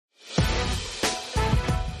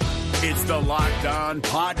It's the Locked On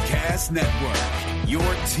Podcast Network, your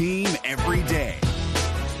team every day.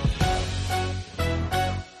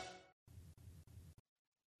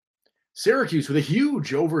 Syracuse with a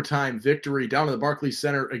huge overtime victory down in the Barclays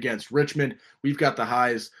Center against Richmond. We've got the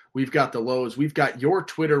highs, we've got the lows, we've got your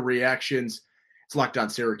Twitter reactions. It's Locked On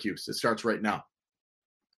Syracuse. It starts right now.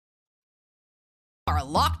 Are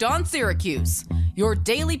Locked On Syracuse, your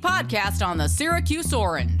daily podcast on the Syracuse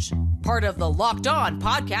Orange, part of the Locked On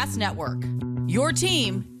Podcast Network, your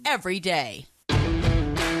team every day.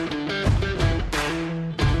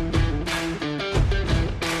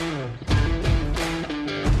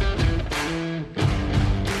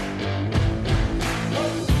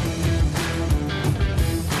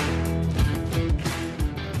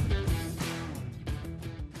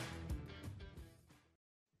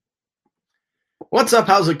 What's up?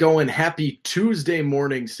 How's it going? Happy Tuesday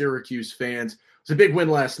morning, Syracuse fans. It was a big win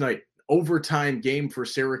last night. Overtime game for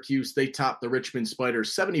Syracuse. They topped the Richmond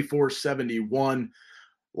Spiders 74-71. A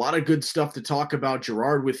lot of good stuff to talk about.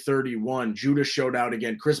 Girard with 31. Judah showed out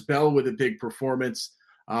again. Chris Bell with a big performance.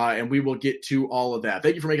 And we will get to all of that.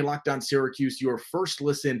 Thank you for making Locked On Syracuse your first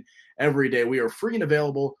listen every day. We are free and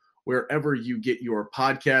available wherever you get your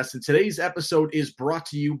podcasts. And today's episode is brought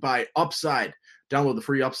to you by Upside. Download the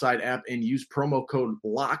free Upside app and use promo code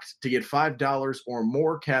LOCKED to get $5 or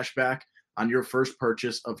more cash back on your first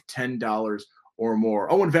purchase of $10 or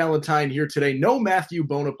more. Owen Valentine here today. No Matthew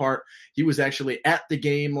Bonaparte. He was actually at the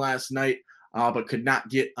game last night, but could not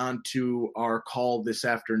get onto our call this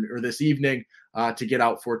afternoon or this evening to get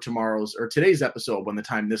out for today's episode when the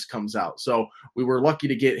time this comes out. So we were lucky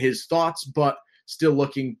to get his thoughts, but still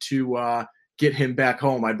looking to get him back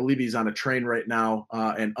home. I believe he's on a train right now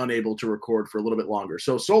and unable to record for a little bit longer.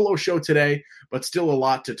 So solo show today, but still a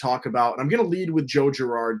lot to talk about. And I'm going to lead with Joe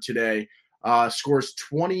Girard today. Scores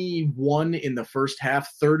 21 in the first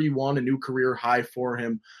half, 31, a new career high for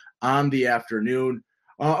him on the afternoon.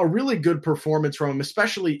 A really good performance from him,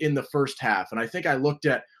 especially in the first half. And I think I looked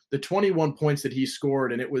at the 21 points that he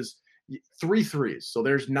scored, and it was 3 threes. So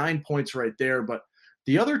there's 9 points right there. But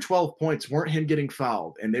the other 12 points weren't him getting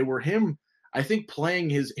fouled, and they were him, I think, playing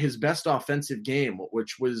his best offensive game,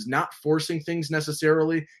 which was not forcing things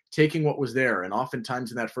necessarily, taking what was there. And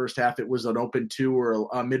oftentimes in that first half, it was an open two or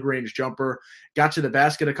a mid-range jumper. Got to the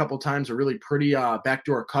basket a couple times, a really pretty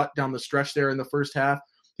backdoor cut down the stretch there in the first half.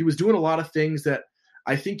 He was doing a lot of things that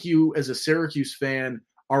I think you, as a Syracuse fan,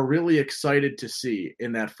 are really excited to see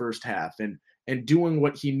in that first half and doing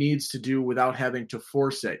what he needs to do without having to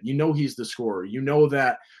force it. You know he's the scorer. You know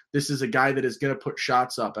that this is a guy that is going to put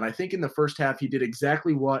shots up. And I think in the first half, he did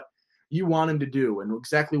exactly what you want him to do and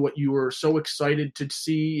exactly what you were so excited to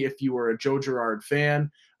see if you were a Joe Girard fan.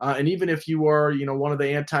 And even if you are, one of the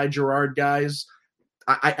anti-Girard guys,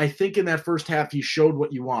 I think in that first half, he showed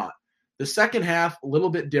what you want. The second half, a little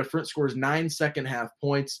bit different, scores 9 second-half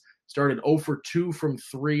points, started 0 for 2 from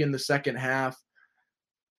 3 in the second half.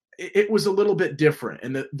 It was a little bit different.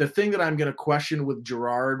 And the thing that I'm going to question with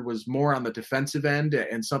Girard was more on the defensive end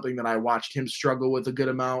and something that I watched him struggle with a good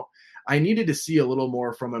amount. I needed to see a little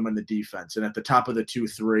more from him on the defense and at the top of the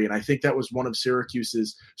 2-3. And I think that was one of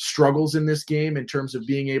Syracuse's struggles in this game in terms of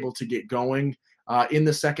being able to get going in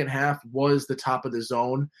the second half was the top of the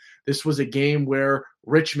zone. This was a game where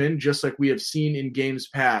Richmond, just like we have seen in games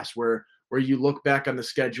past, where you look back on the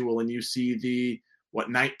schedule and you see the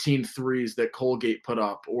 19 threes that Colgate put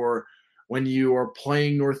up, or when you are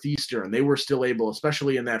playing Northeastern, they were still able,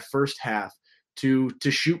 especially in that first half, to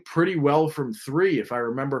shoot pretty well from 3, if I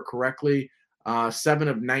remember correctly, 7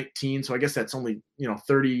 of 19. So I guess that's only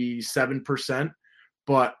 37%,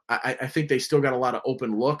 but I think they still got a lot of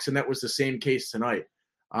open looks, and that was the same case tonight.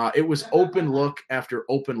 It was open look after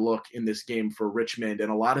open look in this game for Richmond, and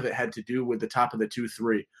a lot of it had to do with the top of the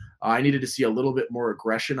 2-3. I needed to see a little bit more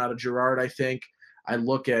aggression out of Girard, I think. I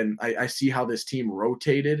look and I see how this team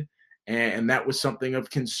rotated, and that was something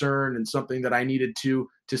of concern and something that I needed to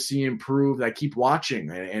see improved. I keep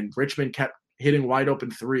watching, and Richmond kept hitting wide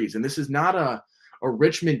open threes. And this is not a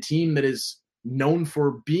Richmond team that is known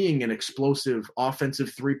for being an explosive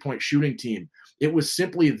offensive three-point shooting team. It was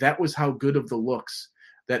simply that was how good of the looks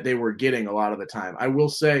that they were getting a lot of the time. I will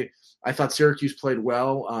say I thought Syracuse played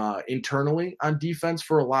well internally on defense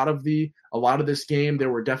for a lot of this game. There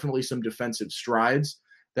were definitely some defensive strides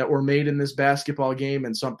that were made in this basketball game,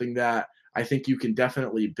 and something that I think you can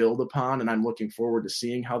definitely build upon. And I'm looking forward to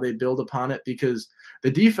seeing how they build upon it, because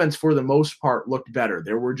the defense for the most part looked better.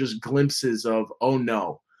 There were just glimpses of, oh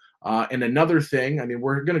no. And another thing, I mean,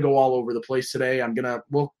 we're going to go all over the place today. I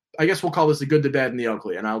guess we'll call this the good, the bad, and the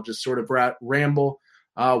ugly. And I'll just sort of ramble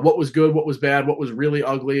What was good, what was bad, what was really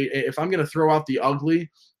ugly. If I'm going to throw out the ugly,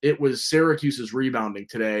 it was Syracuse's rebounding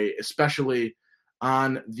today, especially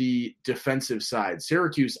on the defensive side.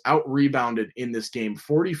 Syracuse out-rebounded in this game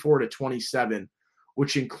 44-27,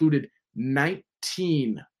 which included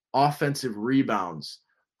 19 offensive rebounds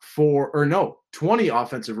 20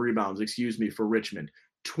 offensive rebounds, for Richmond.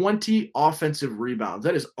 20 offensive rebounds.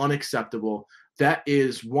 That is unacceptable. That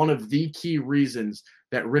is one of the key reasons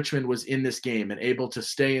that Richmond was in this game and able to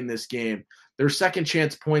stay in this game. Their second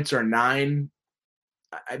chance points are 9.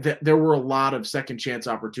 There were a lot of second chance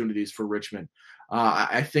opportunities for Richmond.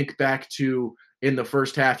 I think back to in the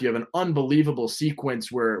first half, you have an unbelievable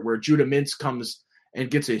sequence where Judah Mintz comes and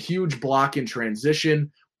gets a huge block in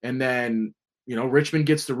transition, and then Richmond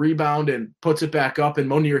gets the rebound and puts it back up, and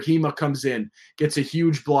Monir Hima comes in, gets a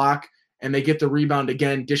huge block, and they get the rebound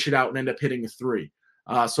again, dish it out, and end up hitting a three.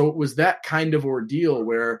 So it was that kind of ordeal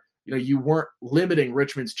where you weren't limiting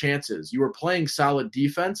Richmond's chances. You were playing solid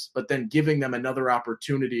defense, but then giving them another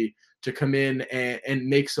opportunity to come in and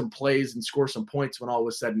make some plays and score some points when all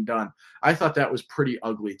was said and done. I thought that was pretty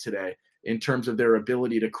ugly today in terms of their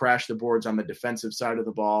ability to crash the boards on the defensive side of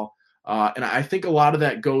the ball. And I think a lot of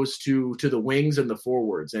that goes to the wings and the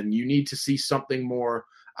forwards, and you need to see something more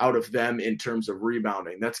out of them in terms of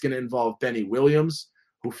rebounding. That's going to involve Benny Williams,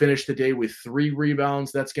 who finished the day with 3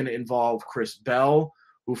 rebounds. That's going to involve Chris Bell,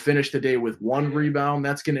 who finished the day with 1 rebound.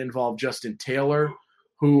 That's going to involve Justin Taylor,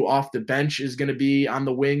 who off the bench is going to be on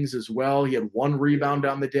the wings as well. He had 1 rebound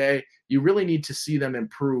on the day. You really need to see them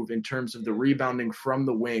improve in terms of the rebounding from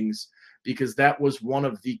the wings, because that was one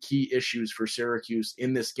of the key issues for Syracuse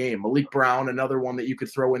in this game. Malik Brown, another one that you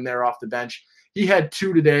could throw in there off the bench. He had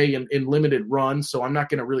 2 today in limited runs, so I'm not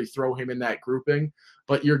going to really throw him in that grouping.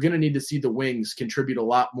 But you're going to need to see the wings contribute a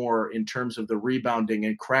lot more in terms of the rebounding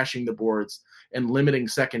and crashing the boards and limiting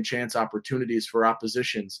second chance opportunities for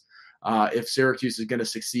oppositions if Syracuse is going to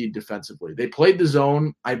succeed defensively. They played the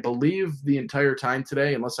zone, I believe, the entire time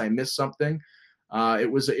today, unless I missed something. It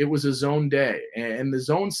was a zone day, and the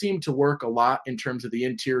zone seemed to work a lot in terms of the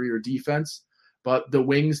interior defense, but the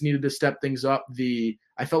wings needed to step things up.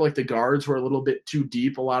 I felt like the guards were a little bit too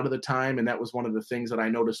deep a lot of the time, and that was one of the things that I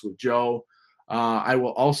noticed with Joe. I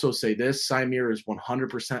will also say this: Symir is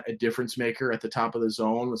 100% a difference maker at the top of the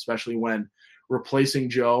zone, especially when replacing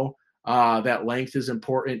Joe. That length is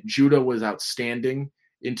important. Judah was outstanding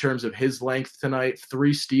in terms of his length tonight.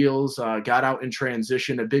 3 steals, got out in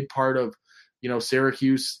transition. A big part of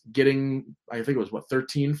Syracuse getting, I think it was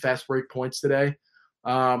 13 fast break points today.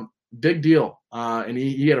 Big deal. And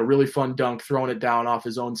he had a really fun dunk throwing it down off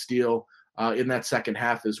his own steal in that second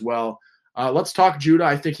half as well. Let's talk Judah.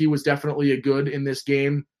 I think he was definitely a good in this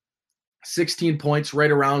game. 16 points,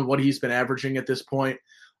 right around what he's been averaging at this point.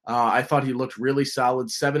 I thought he looked really solid,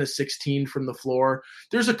 7 of 16 from the floor.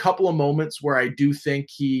 There's a couple of moments where I do think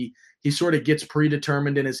he sort of gets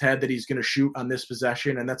predetermined in his head that he's going to shoot on this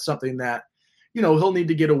possession, and that's something that he'll need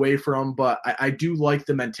to get away from. But I do like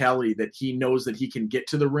the mentality that he knows that he can get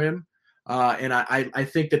to the rim, and I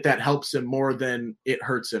think that helps him more than it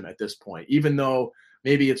hurts him at this point. Even though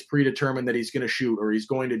maybe it's predetermined that he's going to shoot or he's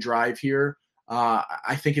going to drive here,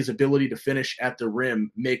 I think his ability to finish at the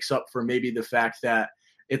rim makes up for maybe the fact that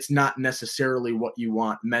it's not necessarily what you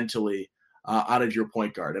want mentally out of your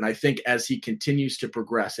point guard. And I think as he continues to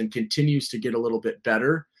progress and continues to get a little bit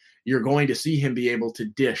better, you're going to see him be able to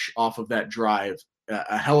dish off of that drive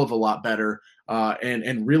a hell of a lot better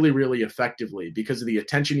and really, really effectively because of the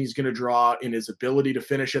attention he's going to draw in his ability to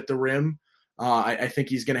finish at the rim. I think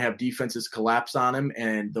he's going to have defenses collapse on him,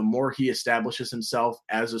 and the more he establishes himself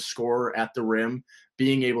as a scorer at the rim,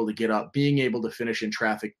 being able to get up, being able to finish in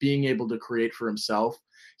traffic, being able to create for himself,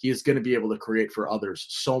 he is going to be able to create for others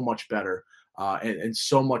so much better and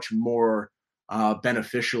so much more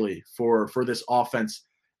beneficially for this offense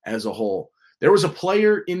as a whole. There was a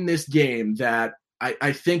player in this game that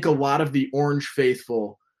I think a lot of the Orange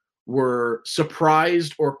faithful were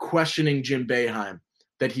surprised or questioning Jim Boeheim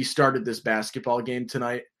that he started this basketball game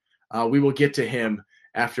tonight. We will get to him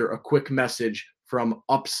after a quick message from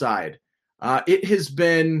Upside. It has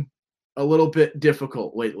been a little bit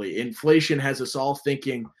difficult lately. Inflation has us all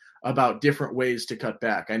thinking about different ways to cut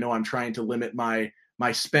back. I know I'm trying to limit my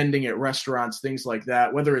spending at restaurants, things like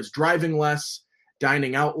that, whether it's driving less,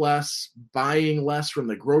 dining out less, buying less from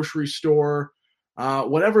the grocery store,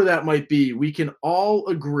 whatever that might be. We can all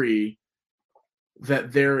agree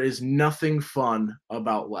that there is nothing fun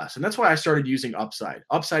about less. And that's why I started using Upside.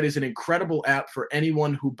 Upside is an incredible app for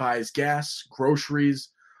anyone who buys gas, groceries,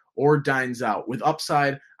 or dines out. With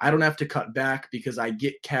Upside, I don't have to cut back because I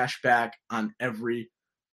get cash back on every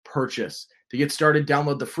purchase. To get started,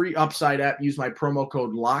 download the free Upside app, use my promo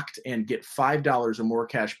code LOCKED, and get $5 or more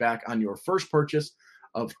cash back on your first purchase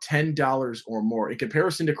of $10 or more. In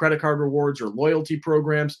comparison to credit card rewards or loyalty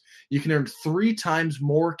programs, you can earn 3 times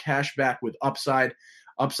more cash back with Upside.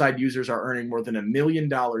 Upside users are earning more than $1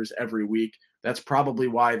 million every week. That's probably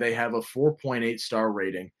why they have a 4.8 star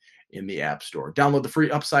rating in the App Store. Download the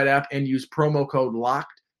free Upside app and use promo code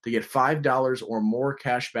LOCKED to get $5 or more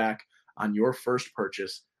cash back on your first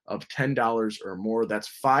purchase of $10 or more.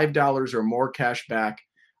 That's $5 or more cash back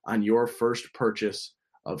on your first purchase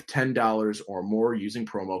of $10 or more using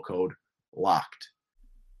promo code LOCKED.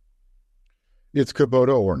 It's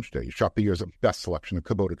Kubota Orange Day. Shop the year's best selection of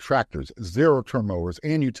Kubota tractors, zero-turn mowers,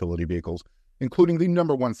 and utility vehicles, including the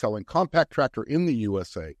 #1 selling compact tractor in the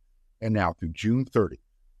USA. And now through June 30,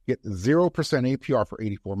 get 0% APR for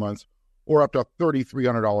 84 months or up to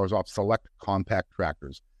 $3,300 off select compact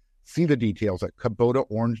tractors. See the details at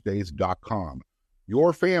KubotaOrangeDays.com.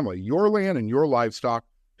 Your family, your land, and your livestock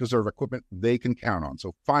deserve equipment they can count on.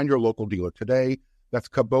 So find your local dealer today. That's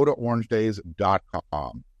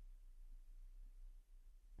KubotaOrangeDays.com.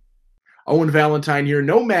 Owen Valentine here.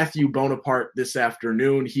 No Matthew Bonaparte this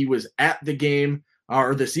afternoon. He was at the game,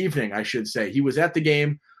 or this evening, I should say. He was at the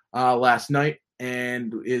game last night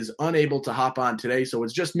and is unable to hop on today. So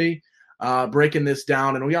it's just me breaking this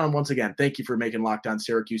down. And once again, thank you for making Locked On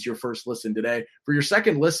Syracuse your first listen today. For your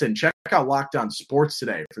second listen, check out Locked On Sports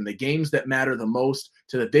today. From the games that matter the most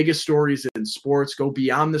to the biggest stories in sports, go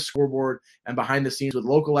beyond the scoreboard and behind the scenes with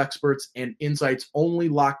local experts and insights only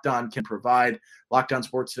Locked On can provide. Locked On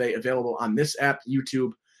Sports today, available on this app,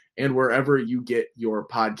 YouTube, and wherever you get your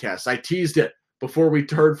podcasts. I teased it before we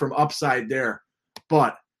heard from Upside there,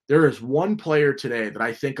 but there is one player today that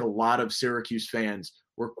I think a lot of Syracuse fans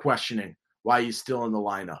were questioning why he's still in the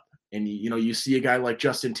lineup. And, you see a guy like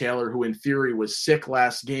Justin Taylor, who in theory was sick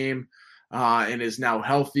last game and is now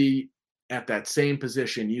healthy at that same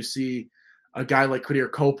position. You see a guy like Kadir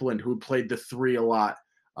Copeland, who played the 3 a lot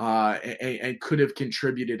and could have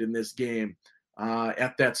contributed in this game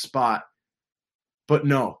at that spot. But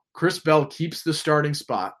no, Chris Bell keeps the starting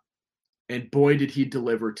spot, and boy, did he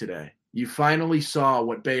deliver today. You finally saw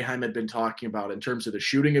what Boeheim had been talking about in terms of the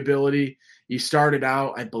shooting ability. He started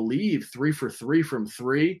out, I believe, 3 for 3 from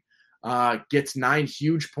 3, gets 9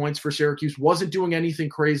 huge points for Syracuse, wasn't doing anything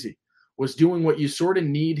crazy, was doing what you sort of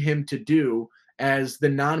need him to do as the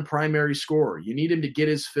non-primary scorer. You need him to get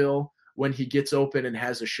his fill when he gets open and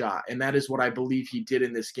has a shot, and that is what I believe he did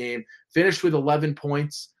in this game. Finished with 11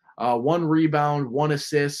 points, 1 rebound, 1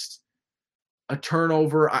 assist, a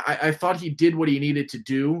turnover. I thought he did what he needed to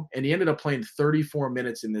do, and he ended up playing 34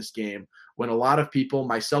 minutes in this game when a lot of people,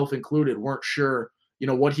 myself included, weren't sure,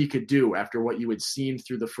 what he could do after what you had seen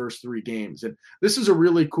through the first 3 games. And this is a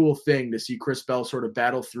really cool thing to see Chris Bell sort of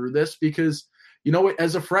battle through this because,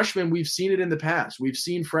 as a freshman, we've seen it in the past. We've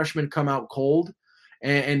seen freshmen come out cold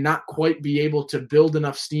and not quite be able to build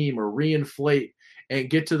enough steam or reinflate and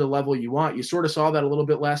get to the level you want. You sort of saw that a little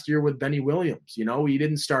bit last year with Benny Williams. He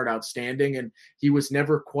didn't start outstanding, and he was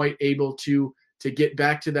never quite able to get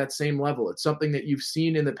back to that same level. It's something that you've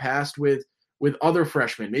seen in the past with other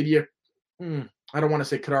freshmen. Maybe I don't want to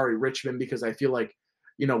say Kadari Richmond because I feel like,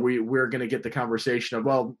 we're going to get the conversation of,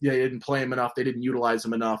 well, yeah, they didn't play him enough, they didn't utilize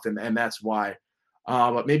him enough, and that's why.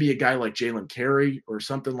 But maybe a guy like Jalen Carey or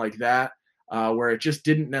something like that, where it just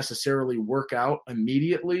didn't necessarily work out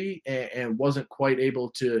immediately and wasn't quite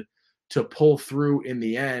able to pull through in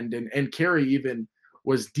the end. And Carey even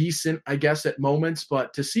was decent, I guess, at moments.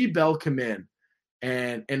 But to see Bell come in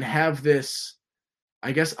and have this,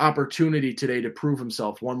 I guess, opportunity today to prove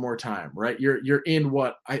himself one more time, right? You're in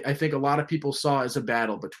what I think a lot of people saw as a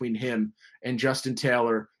battle between him and Justin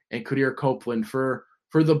Taylor and Kadir Copeland for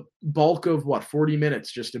the bulk of, 40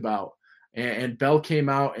 minutes just about. And Bell came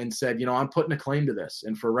out and said, I'm putting a claim to this.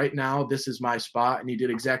 And for right now, this is my spot. And he did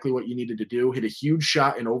exactly what you needed to do. Hit a huge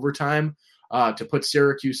shot in overtime to put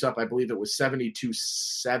Syracuse up. I believe it was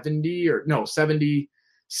 72-70 or no, 70-68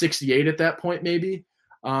 at that point maybe.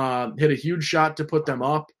 Hit a huge shot to put them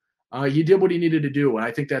up. He did what he needed to do. And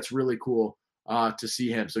I think that's really cool to see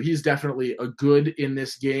him. So he's definitely a good in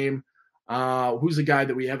this game. Who's a guy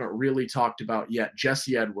that we haven't really talked about yet?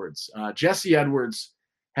 Jesse Edwards. Jesse Edwards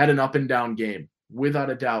had an up-and-down game. Without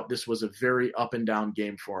a doubt, this was a very up-and-down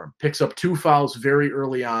game for him. Picks up 2 fouls very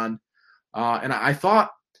early on. And I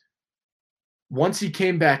thought once he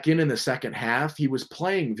came back in the second half, he was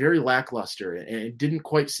playing very lackluster and didn't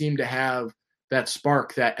quite seem to have that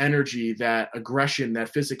spark, that energy, that aggression,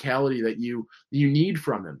 that physicality that you need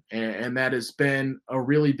from him. And that has been a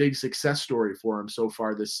really big success story for him so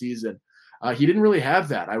far this season. He didn't really have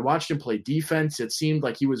that. I watched him play defense. It seemed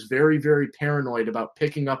like he was very, very paranoid about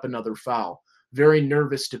picking up another foul, very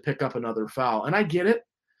nervous to pick up another foul. And I get it,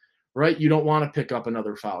 right? You don't want to pick up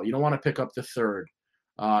another foul. You don't want to pick up the third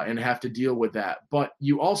and have to deal with that. But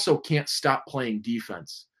you also can't stop playing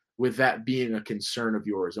defense with that being a concern of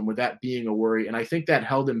yours and with that being a worry. And I think that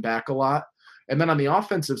held him back a lot. And then on the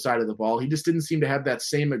offensive side of the ball, he just didn't seem to have that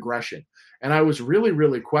same aggression. And I was really,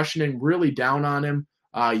 really questioning, really down on him.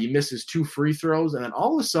 He misses 2 free throws. And then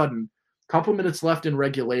all of a sudden, a couple minutes left in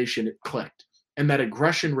regulation, it clicked. And that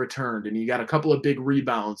aggression returned. And he got a couple of big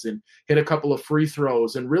rebounds and hit a couple of free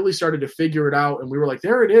throws and really started to figure it out. And we were like,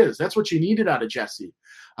 there it is. That's what you needed out of Jesse.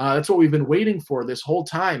 That's what we've been waiting for this whole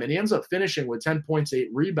time. And he ends up finishing with 10 points, 8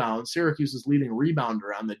 rebounds. Syracuse's leading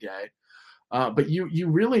rebounder on the day. But you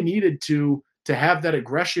really needed to have that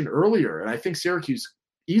aggression earlier. And I think Syracuse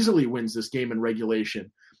easily wins this game in regulation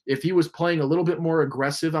if he was playing a little bit more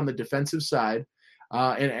aggressive on the defensive side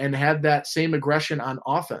and had that same aggression on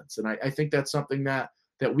offense. And I think that's something that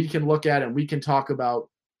we can look at and we can talk about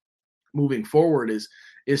moving forward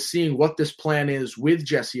is seeing what this plan is with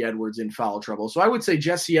Jesse Edwards in foul trouble. So I would say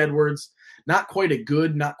Jesse Edwards, not quite a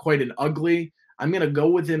good, not quite an ugly. I'm going to go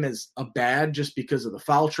with him as a bad just because of the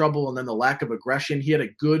foul trouble and then the lack of aggression. He had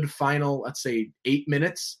a good final, let's say 8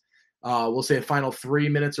 minutes. We'll say a final 3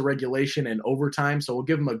 minutes of regulation and overtime. So we'll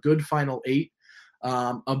give him a good final 8,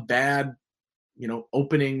 a bad,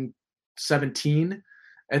 opening 17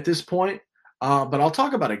 at this point. But I'll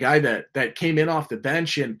talk about a guy that came in off the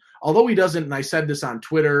bench. And although he doesn't, and I said this on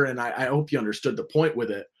Twitter, and I hope you understood the point with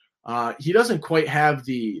it, he doesn't quite have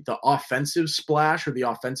the offensive splash or the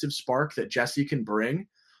offensive spark that Jesse can bring.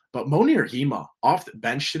 But Monir Hima off the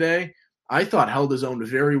bench today, I thought held his own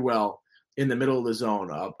very well in the middle of the zone.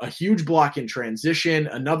 A huge block in transition,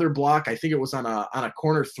 another block. I think it was on a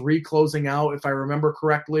corner 3 closing out, if I remember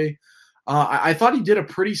correctly. I thought he did a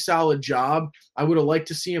pretty solid job. I would have liked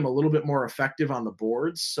to see him a little bit more effective on the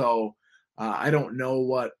boards. So I don't know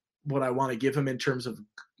what I want to give him in terms of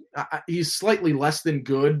he's slightly less than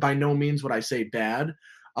good. By no means would I say bad.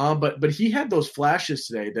 But he had those flashes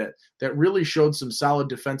today that really showed some solid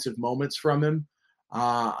defensive moments from him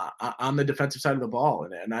on the defensive side of the ball.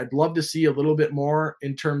 And I'd love to see a little bit more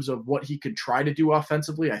in terms of what he could try to do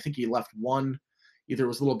offensively. I think he left one, either it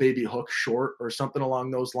was a little baby hook short or something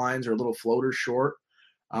along those lines, or a little floater short.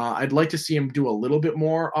 I'd like to see him do a little bit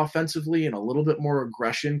more offensively and a little bit more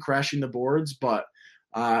aggression crashing the boards, but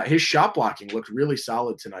his shot blocking looked really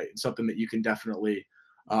solid tonight and something that you can definitely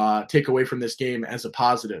take away from this game as a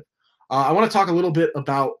positive. I want to talk a little bit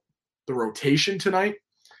about the rotation tonight.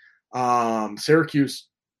 Syracuse,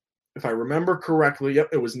 if I remember correctly,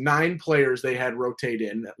 it was 9 players they had rotate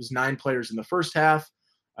in. That was 9 players in the first half.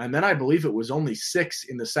 And then I believe it was only 6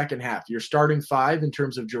 in the second half. You're starting 5 in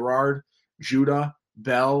terms of Girard, Judah,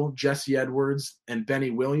 Bell, Jesse Edwards, and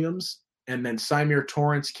Benny Williams. And then Symir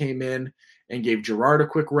Torrance came in and gave Girard a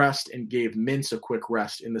quick rest and gave Mintz a quick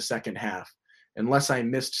rest in the second half, unless I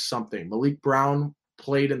missed something. Malik Brown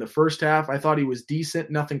played in the first half. I thought he was decent,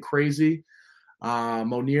 nothing crazy.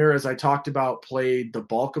 Monir, as I talked about, played the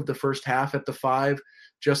bulk of the first half at the 5.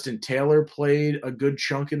 Justin Taylor played a good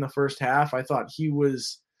chunk in the first half. I thought he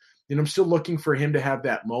was, I'm still looking for him to have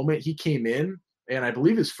that moment. He came in, and I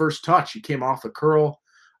believe his first touch, he came off a curl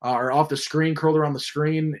or off the screen, curled around the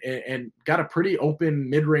screen, and got a pretty open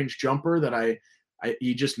mid-range jumper that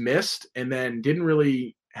he just missed, and then didn't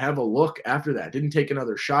really have a look after that. Didn't take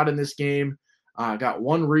another shot in this game. Got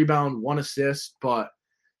 1 rebound, 1 assist, but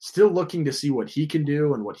still looking to see what he can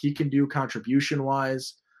do and what he can do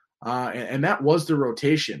contribution-wise. And that was the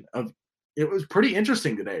rotation of. It was pretty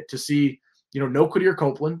interesting today to see, no Quadir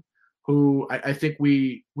Copeland, who I think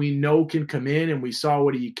we know can come in, and we saw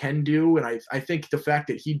what he can do. And I think the fact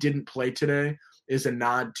that he didn't play today is a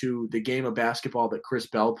nod to the game of basketball that Chris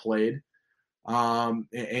Bell played,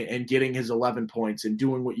 and getting his 11 points and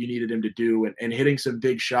doing what you needed him to do and hitting some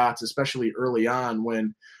big shots, especially early on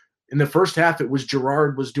when in the first half it was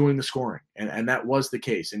Girard was doing the scoring. And that was the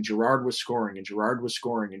case. And Girard was scoring and Girard was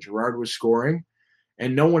scoring and Girard was scoring.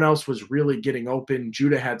 And no one else was really getting open.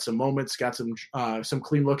 Judah had some moments, got some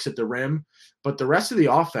clean looks at the rim. But the rest of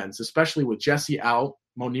the offense, especially with Jesse out,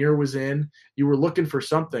 Monir was in, you were looking for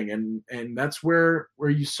something. And that's where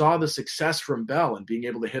you saw the success from Bell and being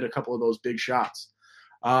able to hit a couple of those big shots.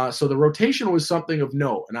 So the rotation was something of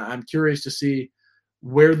note. And I'm curious to see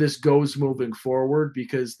where this goes moving forward,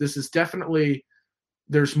 because this is definitely –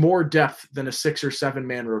 there's more depth than a 6 or 7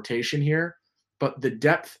 man rotation here. But the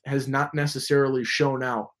depth has not necessarily shown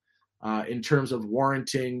out in terms of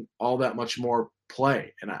warranting all that much more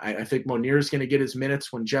play. And I think Monier is going to get his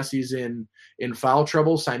minutes when Jesse's in foul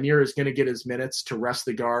trouble. Symir is going to get his minutes to rest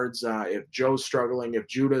the guards. If Joe's struggling, if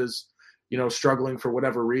Judah's struggling for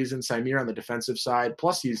whatever reason, Symir on the defensive side.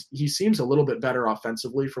 Plus, he seems a little bit better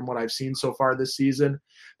offensively from what I've seen so far this season.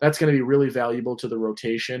 That's going to be really valuable to the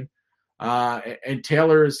rotation. And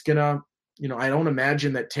Taylor is going to, I don't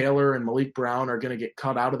imagine that Taylor and Malik Brown are going to get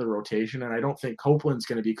cut out of the rotation, and I don't think Copeland's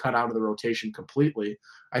going to be cut out of the rotation completely.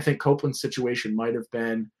 I think Copeland's situation might have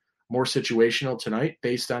been more situational tonight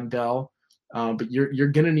based on Bell. But you're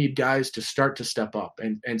going to need guys to start to step up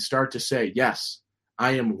and start to say, yes,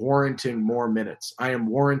 I am warranting more minutes. I am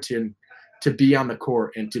warranting to be on the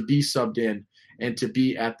court and to be subbed in and to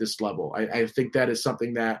be at this level. I think that is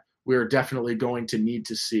something that we're definitely going to need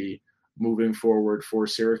to see moving forward for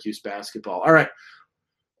Syracuse basketball. All right.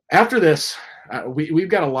 After this, we've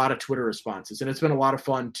got a lot of Twitter responses, and it's been a lot of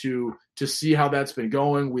fun to see how that's been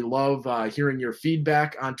going. We love hearing your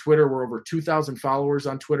feedback on Twitter. We're over 2,000 followers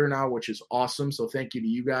on Twitter now, which is awesome. So thank you to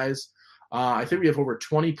you guys. I think we have over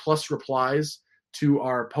 20 plus replies to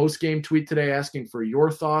our post-game tweet today asking for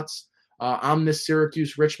your thoughts on this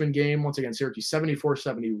Syracuse-Richmond game. Once again, Syracuse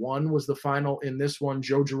 74-71 was the final in this one.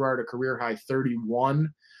 Joe Girard, a career-high 31.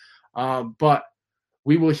 But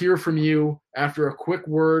we will hear from you after a quick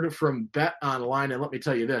word from Bet Online. And let me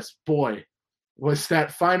tell you this, boy, was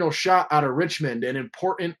that final shot out of Richmond an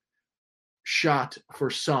important shot for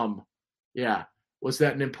some. Yeah, was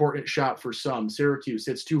that an important shot for some? Syracuse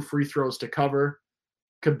hits 2 free throws to cover.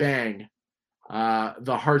 Kabang.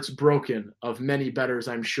 The hearts broken of many bettors,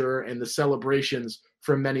 I'm sure, and the celebrations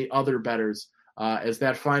from many other bettors as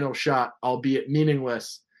that final shot, albeit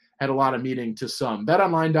meaningless, had a lot of meaning to some.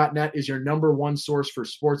 BetOnline.net is your number one source for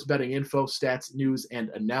sports betting info, stats, news,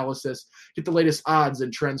 and analysis. Get the latest odds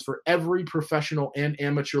and trends for every professional and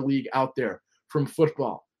amateur league out there, from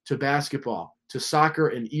football to basketball to soccer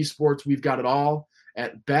and esports. We've got it all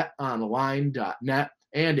at BetOnline.net.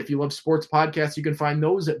 And if you love sports podcasts, you can find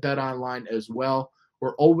those at BetOnline as well.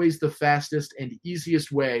 We're always the fastest and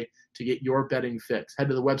easiest way to get your betting fix. Head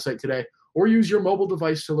to the website today or use your mobile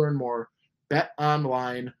device to learn more.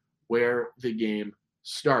 BetOnline, where the game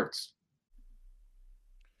starts.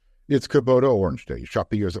 It's Kubota Orange Day. Shop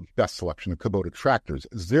the year's best selection of Kubota tractors,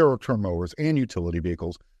 zero-turn mowers, and utility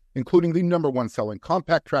vehicles, including the number one selling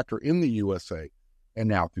compact tractor in the USA. And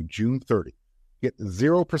now through June 30, get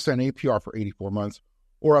 0% APR for 84 months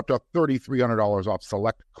or up to $3,300 off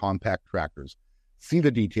select compact tractors. See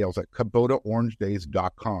the details at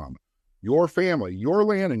KubotaOrangeDays.com. Your family, your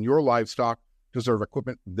land, and your livestock deserve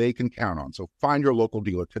equipment they can count on. So find your local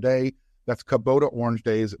dealer today. That's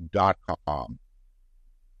KubotaOrangeDays.com.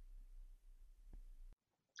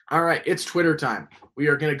 All right, it's Twitter time. We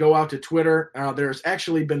are going to go out to Twitter. There's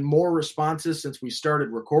actually been more responses since we started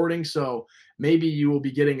recording, so maybe you will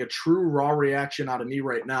be getting a true raw reaction out of me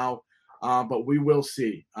right now, but we will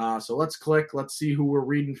see. So let's click. Let's see who we're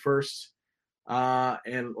reading first.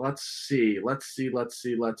 And let's see. Let's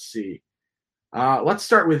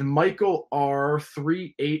start with Michael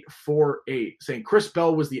R3848 saying Chris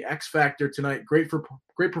Bell was the X factor tonight. Great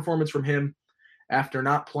performance from him after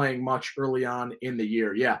not playing much early on in the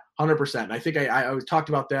year. Yeah, 100%. I think I talked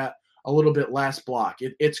about that a little bit last block.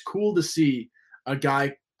 It's cool to see a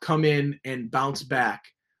guy come in and bounce back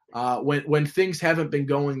when things haven't been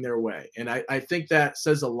going their way. And I think that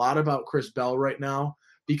says a lot about Chris Bell right now,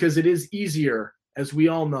 because it is easier, as we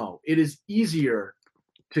all know, it is easier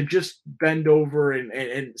to just bend over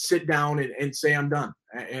and sit down and say, I'm done.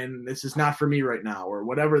 And this is not for me right now, or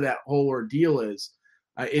whatever that whole ordeal is.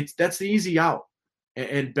 That's the easy out.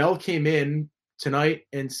 And Bell came in tonight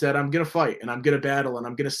and said, I'm going to fight and I'm going to battle and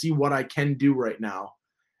I'm going to see what I can do right now.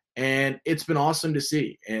 And it's been awesome to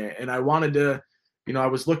see. And I wanted to, I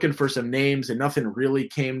was looking for some names and nothing really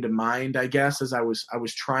came to mind, I guess, as I was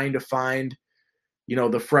trying to find,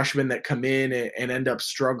 the freshmen that come in and end up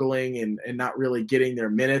struggling and not really getting their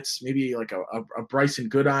minutes. Maybe like a Bryson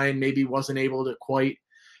Goodine maybe wasn't able to quite,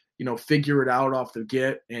 figure it out off the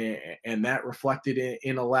get, and that reflected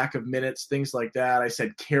in a lack of minutes, things like that. I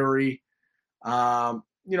said Carey.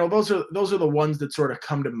 Those are the ones that sort of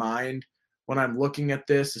come to mind when I'm looking at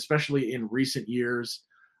this, especially in recent years,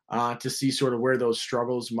 to see sort of where those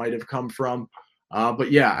struggles might have come from.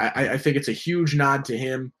 But yeah, I think it's a huge nod to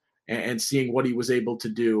him and seeing what he was able to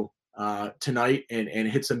do tonight and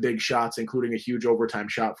hit some big shots, including a huge overtime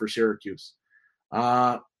shot for Syracuse.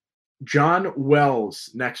 John Wells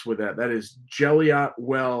next with that. That is Jelliot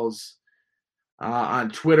Wells. on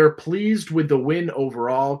Twitter. Pleased with the win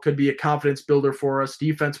overall. Could be a confidence builder for us.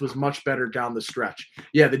 Defense was much better down the stretch.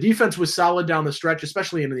 Yeah, the defense was solid down the stretch,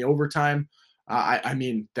 especially in the overtime. I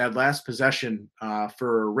mean, that last possession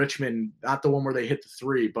for Richmond, not the one where they hit the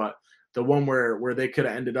three, but the one where they could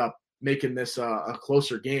have ended up making this a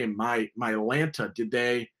closer game. My Atlanta, did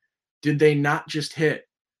they not just hit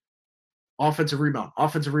offensive rebound?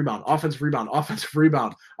 But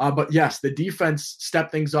yes, the defense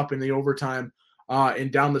stepped things up in the overtime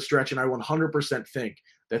and down the stretch, and I 100% think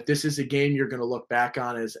that this is a game you're going to look back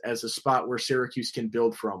on as a spot where Syracuse can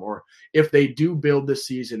build from. Or if they do build this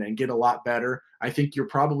season and get a lot better, I think you're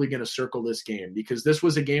probably going to circle this game, because this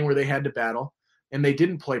was a game where they had to battle, and they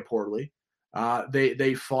didn't play poorly.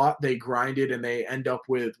 They fought, they grinded, and they end up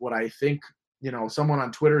with what I think, someone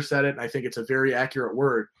on Twitter said it, and I think it's a very accurate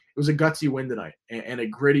word. It was a gutsy win tonight, and a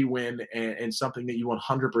gritty win, and something that you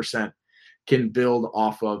 100% can build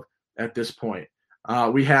off of at this point.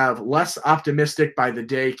 We have less optimistic by the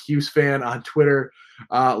day Cuse fan on Twitter.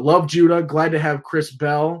 Love Judah. Glad to have Chris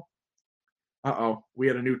Bell. We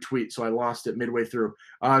had a new tweet, so I lost it midway through.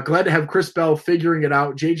 Glad to have Chris Bell figuring it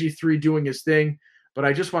out. JG3 doing his thing. But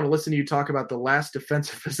I just want to listen to you talk about the last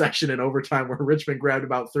defensive possession in overtime where Richmond grabbed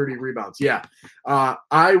about 30 rebounds. Yeah,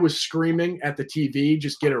 I was screaming at the TV,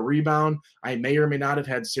 just get a rebound. I may or may not have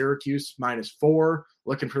had Syracuse -4,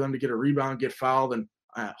 looking for them to get a rebound, get fouled, and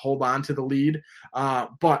hold on to the lead.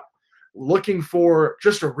 But looking for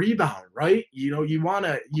just a rebound, right?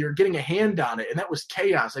 You're getting a hand on it, and that was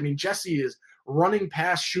chaos. I mean, Jesse is running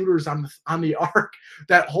past shooters on the arc.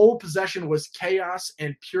 That whole possession was chaos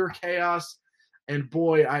and pure chaos. And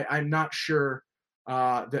boy, I'm not sure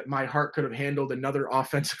that my heart could have handled another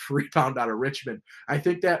offensive rebound out of Richmond. I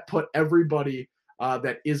think that put everybody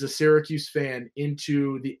that is a Syracuse fan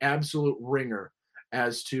into the absolute ringer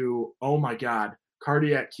as to, oh my God,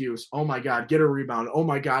 cardiac Cuse. Oh my God, get a rebound. Oh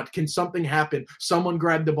my God, can something happen? Someone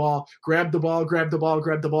grab the ball.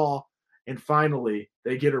 And finally,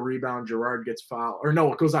 they get a rebound. Girard gets fouled. Or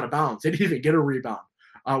no, it goes out of bounds. They didn't even get a rebound.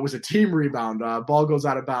 It was a team rebound. Ball goes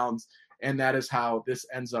out of bounds. And that is how this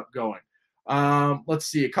ends up going. Let's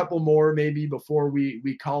see, a couple more maybe before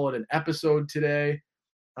we call it an episode today.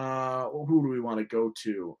 Who do we want to go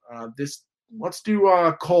to? Let's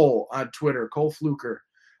do Cole on Twitter, Cole Fluker.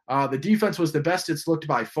 The defense was the best it's looked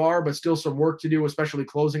by far, but still some work to do, especially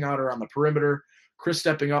closing out or on the perimeter. Chris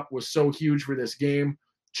stepping up was so huge for this game.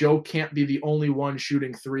 Joe can't be the only one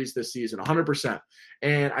shooting threes this season, 100%.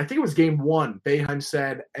 And I think it was game 1, Boeheim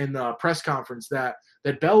said in the press conference that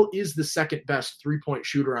Bell is the second best three-point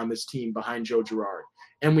shooter on this team behind Joe Girard.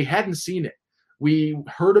 And we hadn't seen it. We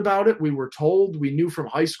heard about it. We were told. We knew from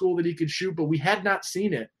high school that he could shoot, but we had not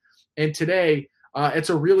seen it. And today, it's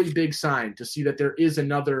a really big sign to see that there is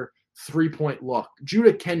another three-point look.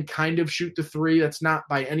 Judah can kind of shoot the three. That's not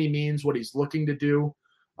by any means what he's looking to do.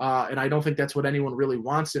 And I don't think that's what anyone really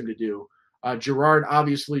wants him to do. Girard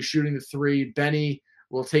obviously shooting the three. Benny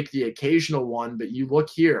will take the occasional one, but you look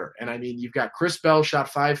here, and I mean, you've got Chris Bell shot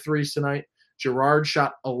 5 threes tonight. Girard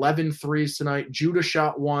shot 11 threes tonight. Judah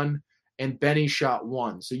shot 1, and Benny shot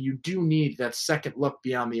 1. So you do need that second look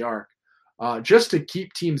beyond the arc just to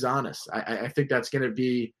keep teams honest. I think that's going to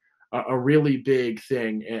be a really big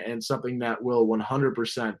thing and something that will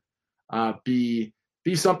 100% be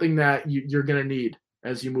something that you're going to need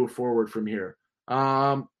as you move forward from here.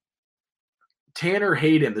 Tanner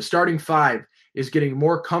Hayden, the starting 5, is getting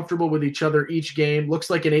more comfortable with each other each game. Looks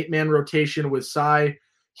like an 8-man rotation with Cy,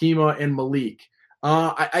 Hema, and Malik.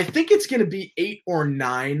 I think it's going to be 8 or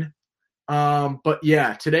 9. But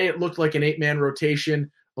yeah, today it looked like an 8-man rotation.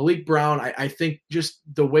 Malik Brown, I think just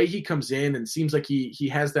the way he comes in and seems like he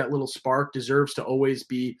has that little spark, deserves to always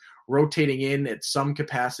be rotating in at some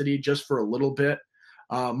capacity just for a little bit.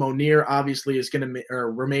 Monir obviously is going to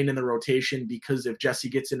remain in the rotation because if Jesse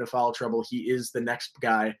gets into foul trouble, he is the next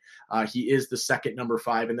guy. He is the second number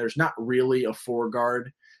 5, and there's not really a 4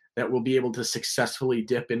 guard that will be able to successfully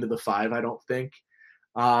dip into the 5, I don't think.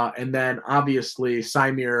 And then obviously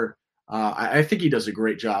Symir, I think he does a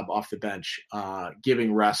great job off the bench,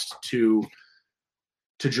 giving rest to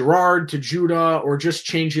Girard, to Judah, or just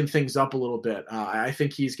changing things up a little bit. I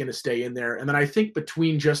think he's going to stay in there. And then I think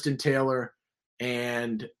between Justin Taylor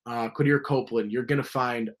and Qadir Copeland, you're going to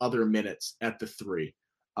find other minutes at the 3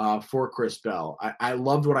 for Chris Bell. I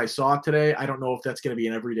loved what I saw today. I don't know if that's going to be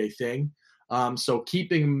an everyday thing. So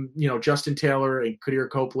keeping, Justin Taylor and Qadir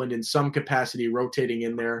Copeland in some capacity rotating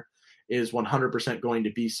in there is 100% going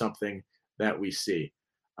to be something that we see.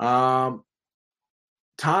 Tom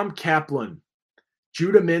Kaplan,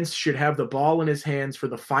 Judah Mintz should have the ball in his hands for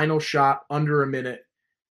the final shot under a minute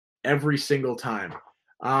every single time.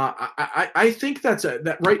 I think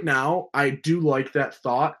that right now I do like that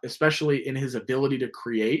thought, especially in his ability to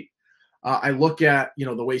create. I look at,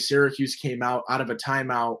 the way Syracuse came out of a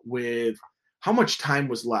timeout with how much time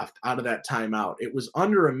was left out of that timeout. It was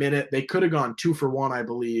under a minute. They could have gone 2 for 1, I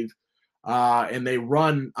believe. And they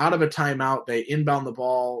run out of a timeout. They inbound the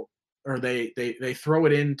ball, or they throw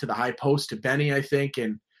it into the high post to Benny, I think,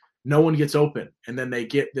 and no one gets open. And then they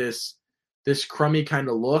get this crummy kind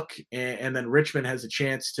of look, and then Richmond has a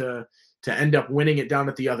chance to end up winning it down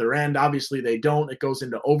at the other end. Obviously, they don't. It goes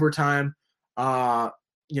into overtime.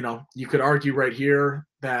 You could argue right here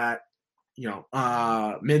that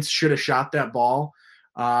Mintz should have shot that ball.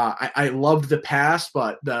 I loved the pass,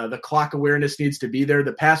 but the clock awareness needs to be there.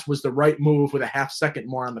 The pass was the right move with a half second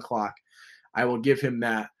more on the clock. I will give him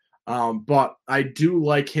that. But I do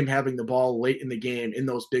like him having the ball late in the game in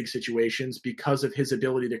those big situations because of his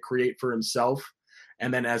ability to create for himself.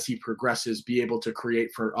 And then as he progresses, be able to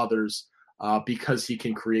create for others because he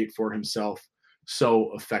can create for himself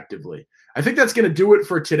so effectively. I think that's going to do it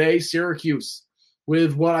for today. Syracuse,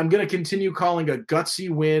 with what I'm going to continue calling a gutsy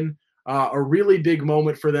win, a really big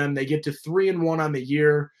moment for them. They get to 3-1 on the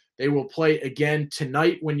year. They will play again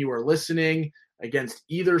tonight when you are listening against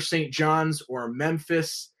either St. John's or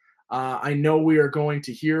Memphis. I know we are going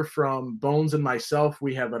to hear from Bones and myself.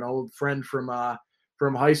 We have an old friend from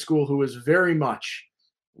high school who is very,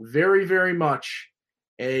 very much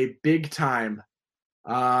a big-time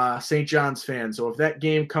St. John's fan. So if that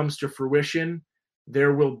game comes to fruition,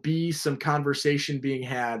 there will be some conversation being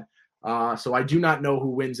had. So I do not know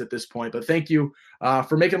who wins at this point. But thank you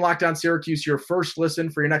for making Locked On Syracuse your first listen.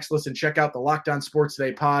 For your next listen, check out the Locked On Sports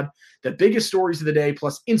Today pod. The biggest stories of the day,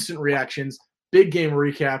 plus instant reactions, big game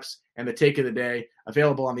recaps, and the take of the day.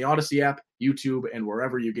 Available on the Odyssey app, YouTube, and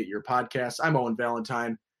wherever you get your podcasts. I'm Owen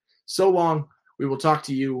Valentine. So long. We will talk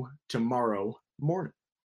to you tomorrow morning.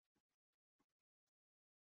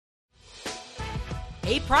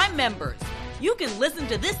 Hey, Prime members, you can listen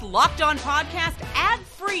to this Locked On podcast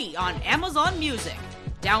ad-free on Amazon Music.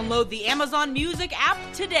 Download the Amazon Music app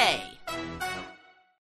today.